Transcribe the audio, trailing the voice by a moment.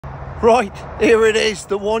Right, here it is,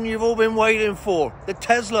 the one you've all been waiting for. The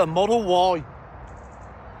Tesla Model Y.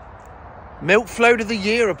 Milk float of the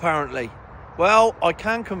year, apparently. Well, I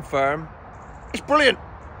can confirm, it's brilliant.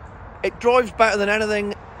 It drives better than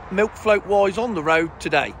anything milk float-wise on the road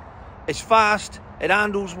today. It's fast, it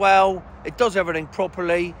handles well, it does everything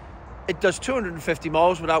properly. It does 250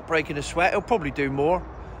 miles without breaking a sweat. It'll probably do more.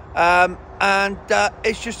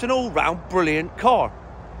 It's just an all-round brilliant car.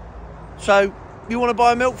 So, you want to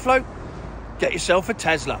buy a milk float? Get yourself a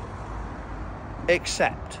Tesla.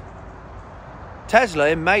 Except, Tesla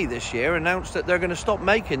in May this year announced that they're going to stop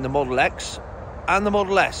making the Model X and the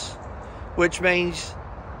Model S, which means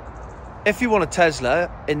if you want a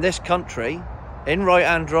Tesla in this country, in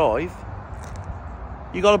right-hand drive,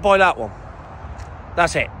 you got to buy that one.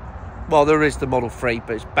 That's it. Well, there is the Model 3,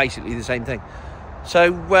 but it's basically the same thing.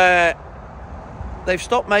 So, they've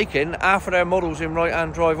stopped making half of their models in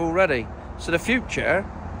right-hand drive already. So the future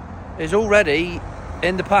is already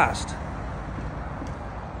in the past.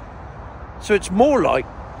 So it's more like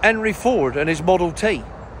Henry Ford and his Model T.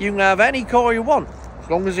 You can have any car you want, as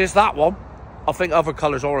long as it's that one. I think other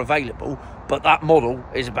colours are available, but that model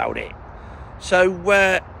is about it. So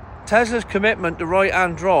Tesla's commitment to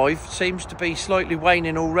right-hand drive seems to be slightly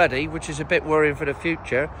waning already, which is a bit worrying for the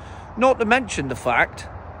future. Not to mention the fact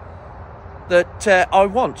that I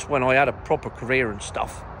once, when I had a proper career and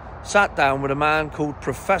stuff, sat down with a man called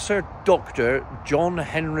Professor Dr. John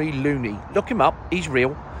Henry Looney. Look him up, he's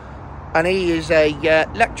real. And he is a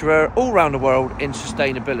lecturer all around the world in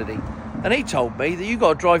sustainability. And he told me that you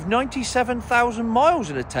got to drive 97,000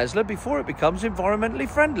 miles in a Tesla before it becomes environmentally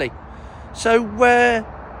friendly. So,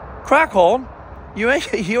 crack on. You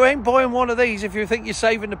ain't buying one of these if you think you're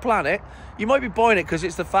saving the planet. You might be buying it because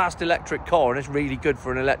it's the fast electric car and it's really good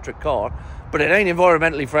for an electric car, but it ain't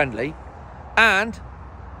environmentally friendly. And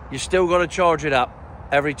you still got to charge it up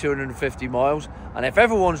every 250 miles. And if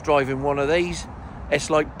everyone's driving one of these, it's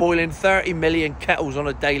like boiling 30 million kettles on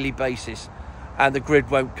a daily basis, and the grid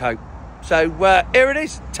won't cope. So here it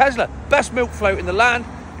is, Tesla, best milk float in the land.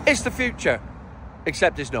 It's the future,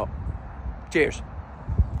 except it's not. Cheers.